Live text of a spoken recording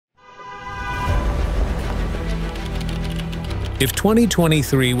If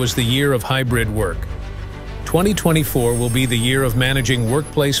 2023 was the year of hybrid work, 2024 will be the year of managing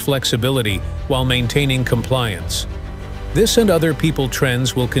workplace flexibility while maintaining compliance. This and other people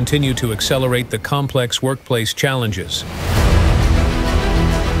trends will continue to accelerate the complex workplace challenges.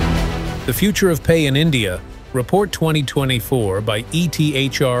 The Future of Pay in India, Report 2024 by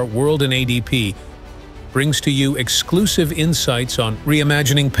ETHRWorld ADP, brings to you exclusive insights on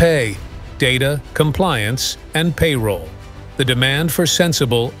reimagining pay, data, compliance, and payroll. The demand for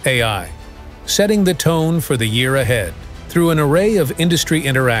sensible AI, setting the tone for the year ahead through an array of industry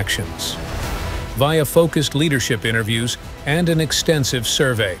interactions, via focused leadership interviews and an extensive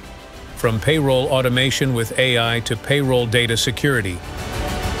survey, from payroll automation with AI to payroll data security.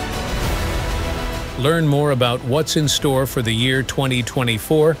 Learn more about what's in store for the year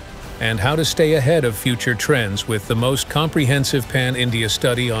 2024 and how to stay ahead of future trends with the most comprehensive Pan-India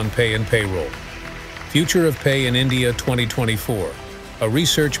study on pay and payroll. Future of Pay in India 2024, a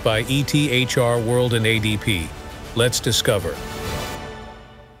research by ETHRWorld and ADP. Let's discover.